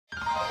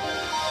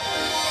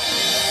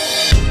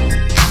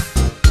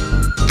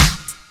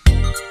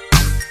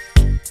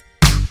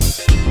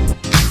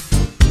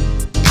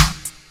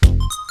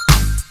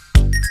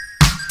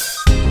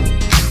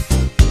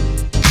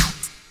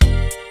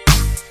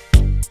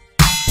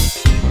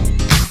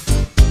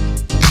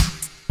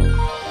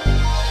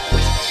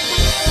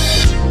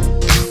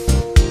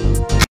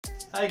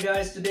Hi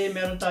guys, today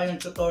meron tayong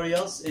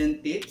tutorials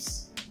and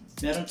tips.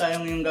 Meron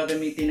tayong yung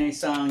gagamitin na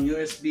isang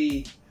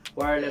USB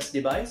wireless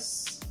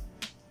device.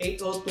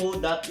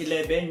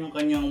 802.11 yung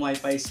kanyang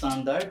Wi-Fi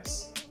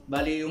standards.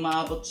 Bali,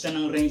 umaabot siya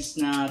ng range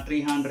na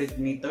 300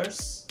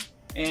 meters.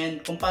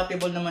 And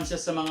compatible naman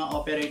siya sa mga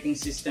operating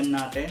system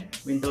natin.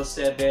 Windows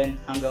 7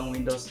 hanggang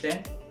Windows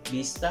 10.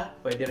 Vista,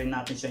 pwede rin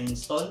natin siya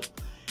install.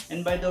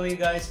 And by the way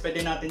guys,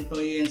 pwede natin ito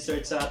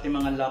i-insert sa ating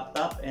mga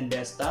laptop and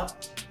desktop.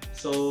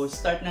 So,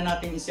 start na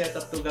natin i-set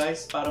up to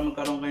guys para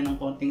magkaroon kayo ng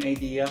konting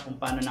idea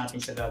kung paano natin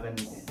siya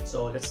gagamitin.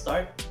 So, let's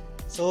start.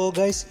 So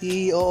guys,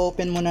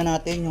 i-open muna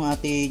natin yung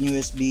ating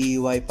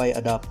USB Wi-Fi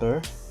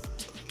adapter.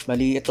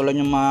 Bali, ito lang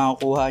yung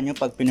makukuha nyo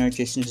pag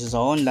pinurchase nyo sa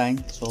online.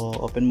 So,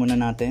 open muna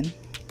natin.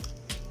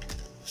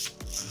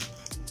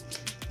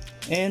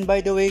 And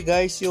by the way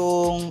guys,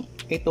 yung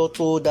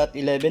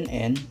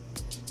 802.11n,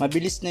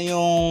 mabilis na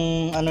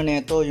yung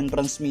nito, yung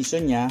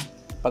transmission niya.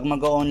 Pag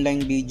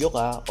mag-online video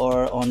ka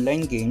or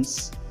online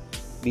games,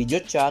 video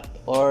chat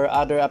or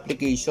other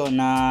application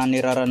na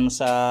niraran mo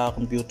sa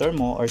computer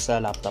mo or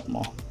sa laptop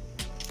mo.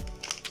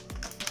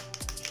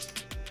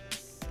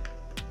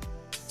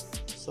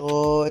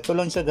 So ito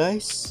lang siya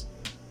guys.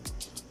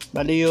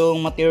 Bali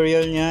yung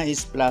material niya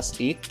is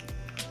plastic.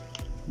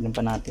 Tignan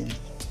pa natin.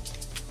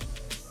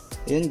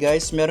 Ayun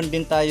guys, meron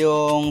din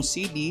tayong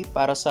CD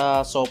para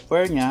sa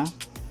software niya.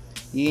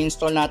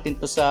 I-install natin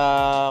to sa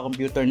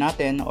computer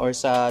natin or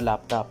sa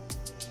laptop.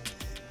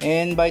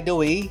 And by the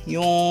way,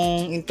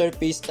 yung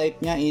interface type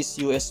niya is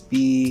USB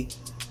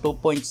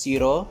 2.0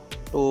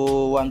 to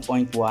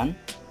 1.1.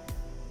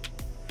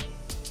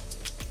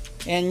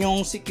 And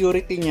yung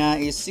security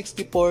niya is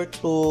 64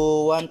 to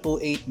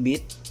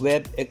 128-bit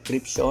web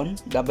encryption,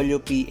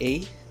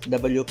 WPA,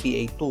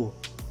 WPA2.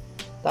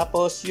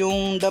 Tapos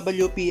yung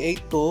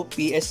WPA2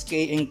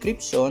 PSK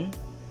encryption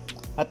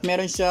at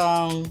meron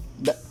siyang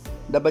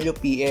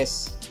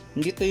WPS.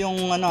 Hindi to yung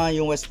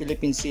yung West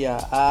Philippines Sea.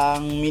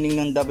 Ang meaning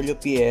ng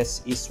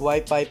WPS is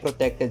Wi-Fi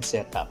protected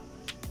setup.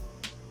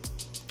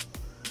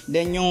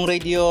 Then yung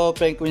radio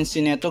frequency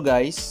nito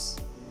guys,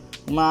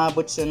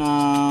 umaabot siya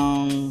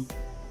ng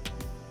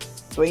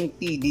 20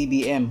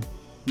 dBm.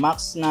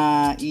 Max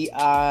na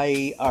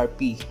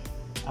EIRP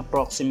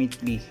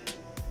approximately.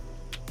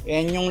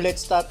 And yung LED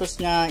status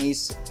niya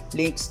is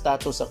link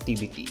status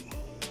activity.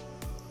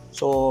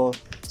 So,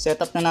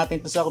 setup na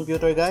natin to sa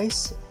computer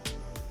guys.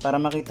 Para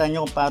makita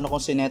nyo kung paano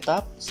kong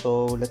sinet-up.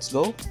 So, let's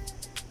go.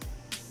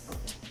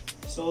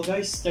 So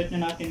guys, start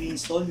na natin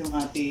i-install yung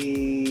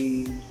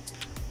ating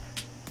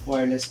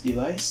wireless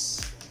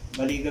device.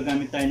 Bali,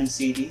 gagamit tayo ng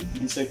CD.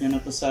 Insert nyo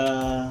na to sa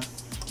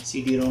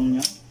CD-ROM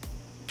nyo.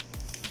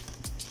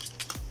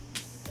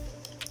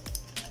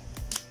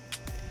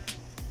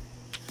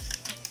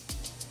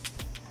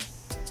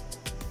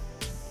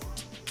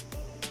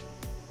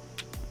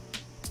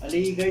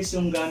 Bali guys,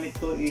 yung gamit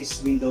ko is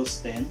Windows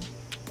 10.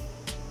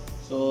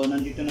 So,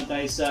 nandito na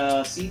tayo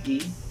sa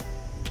CD.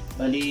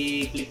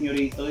 Bali, click nyo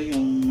rito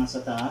yung nasa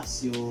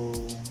taas, yung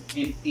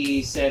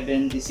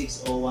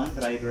MT7601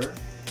 driver.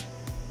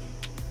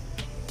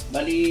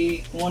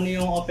 Bali, kung ano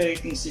yung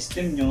operating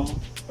system nyo,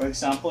 for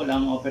example,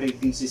 ang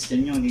operating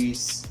system nyo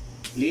is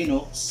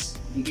Linux,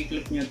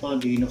 i-click nyo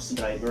to Linux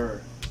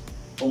driver.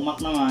 Kung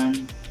Mac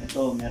naman,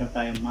 ito, meron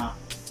tayong Mac.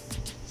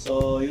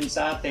 So, yung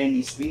sa atin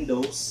is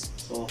Windows.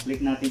 So,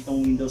 click natin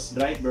itong Windows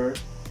driver.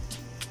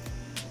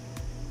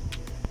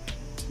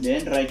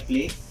 Then right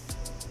click,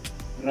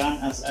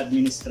 run as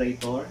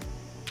administrator.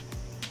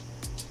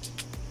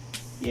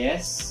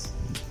 Yes.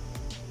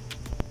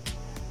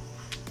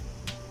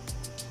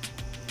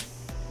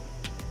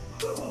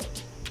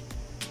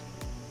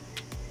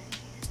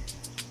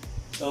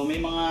 So may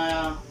mga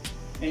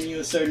end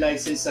user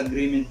license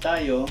agreement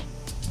tayo.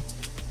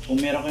 Kung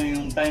meron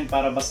kayong time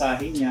para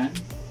basahin yan,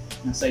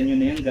 nasa inyo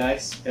na yun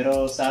guys.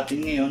 Pero sa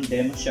atin ngayon,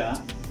 demo siya.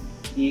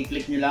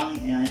 I-click nyo lang,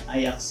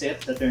 I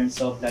accept the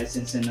terms of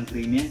license and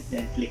agreement.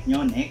 Then click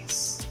nyo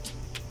next.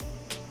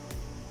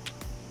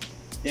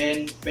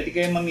 Then pwede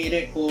kayong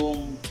mamili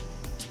kung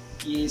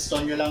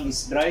i-install nyo lang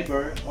is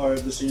driver or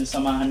gusto nyo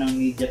samahan ng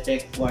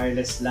MediaTek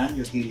wireless LAN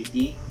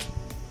utility.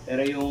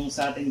 Pero yung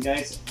sa atin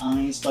guys,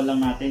 ang install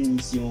lang natin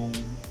is yung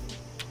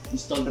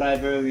install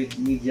driver with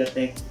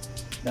MediaTek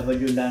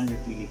WLAN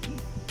utility.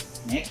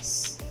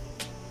 Next.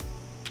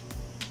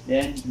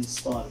 Then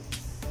install.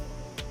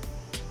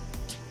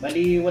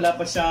 Bali, wala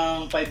pa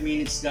siyang 5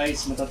 minutes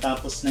guys,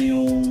 matatapos na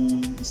yung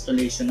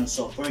installation ng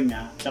software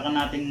niya. Tsaka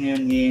natin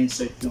ngayon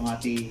i-insert yung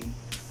ating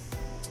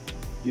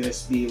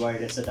USB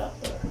wireless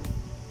adapter.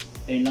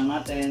 Tayin lang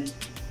natin.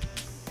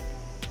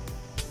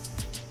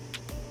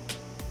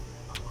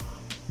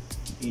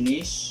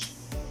 Finish.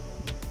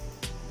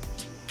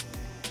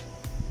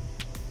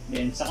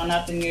 Then, saka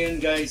natin ngayon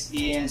guys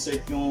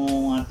i-insert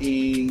yung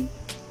ating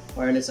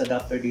wireless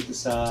adapter dito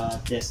sa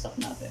desktop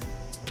natin.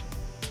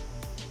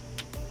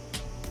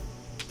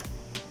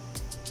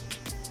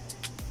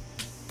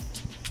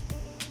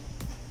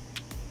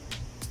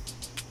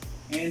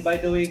 And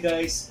by the way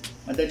guys,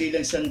 madali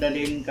lang siyang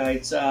dalhin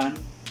kahit saan.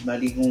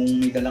 Bali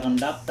kung may dala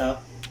kang laptop,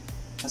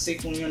 Kasi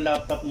kung yung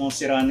laptop mo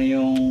sira na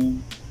yung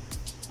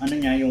ano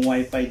niya, yung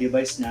Wi-Fi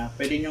device na,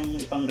 pwede nyo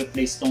ipang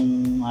replace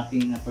tong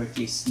ating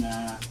purchase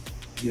na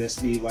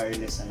USB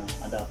wireless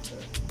adapter.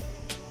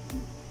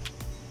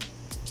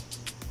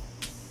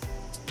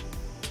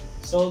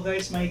 So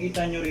guys,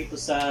 makikita nyo rito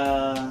sa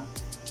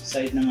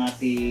side ng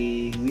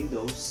ating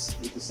Windows,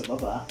 dito sa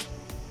baba.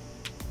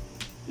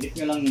 Click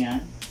nyo lang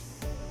yan.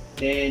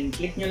 Then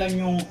click nyo lang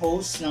yung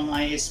host ng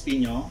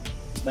ISP nyo.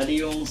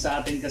 Bali yung sa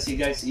atin kasi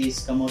guys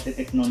is Kamote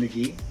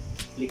Technology.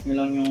 Click nyo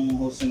lang yung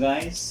host nyo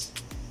guys.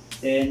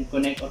 Then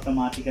connect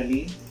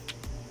automatically.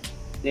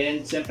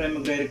 Then siyempre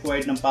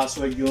magre-require ng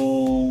password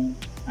yung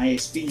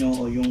ISP nyo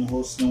o yung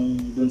host nung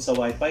dun sa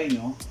Wi-Fi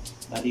nyo.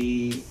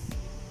 Bali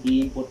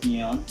i-input nyo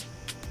yun.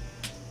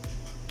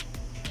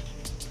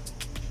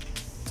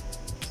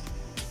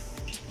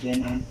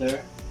 Then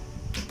enter.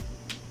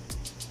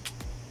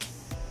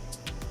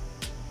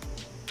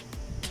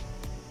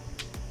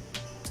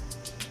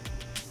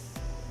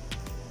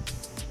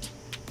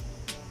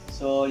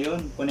 So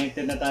yun,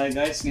 connected na tayo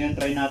guys. Ngayon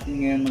try natin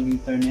ngayon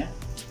mag-internet.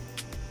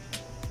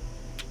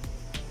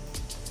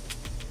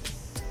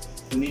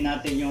 Kunin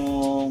natin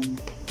yung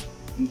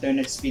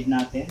internet speed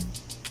natin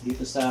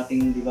dito sa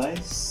ating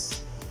device.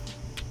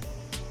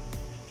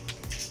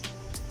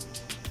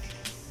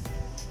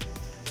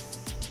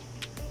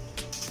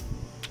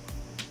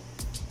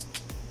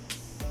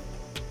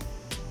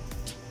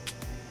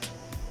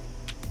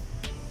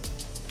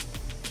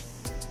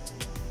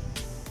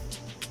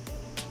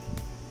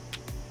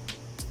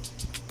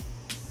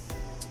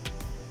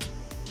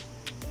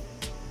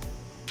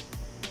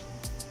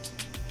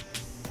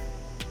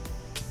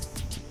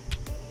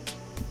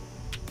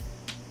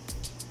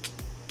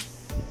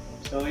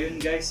 So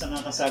yun guys,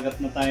 nakakasagap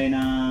na tayo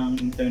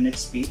ng internet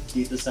speed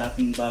dito sa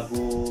ating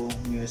bagong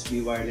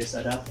USB wireless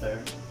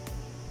adapter.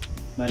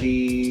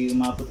 Bali,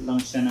 umabot lang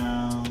siya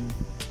ng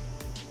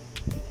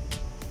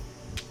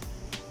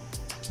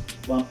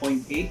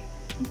 1.8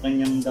 ang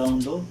kanyang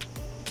download.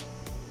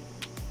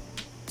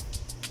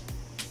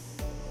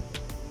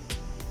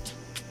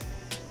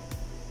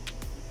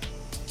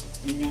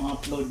 Yun yung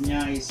upload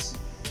niya is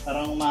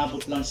parang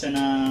umabot lang siya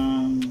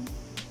ng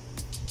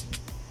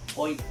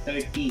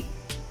 0.30.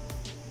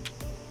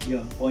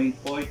 Yun,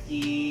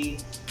 0.40,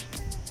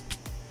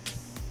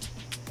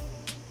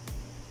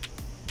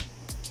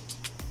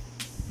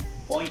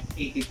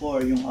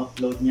 0.84 yung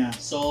upload niya.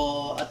 So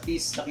at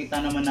least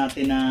nakita naman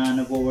natin na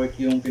nagwo-work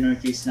yung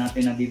pinurchase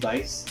natin na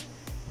device.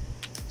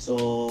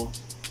 So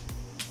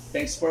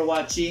thanks for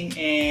watching,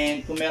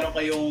 and kung meron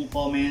kayong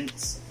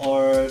comments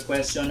or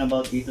question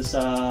about dito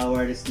sa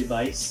wireless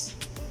device,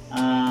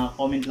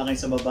 comment lang kayo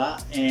sa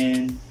baba,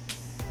 and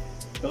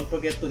don't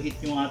forget to hit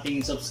yung ating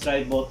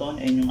subscribe button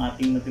and yung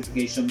ating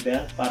notification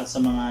bell para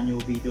sa mga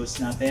new videos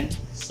natin.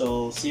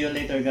 So see you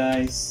later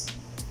guys!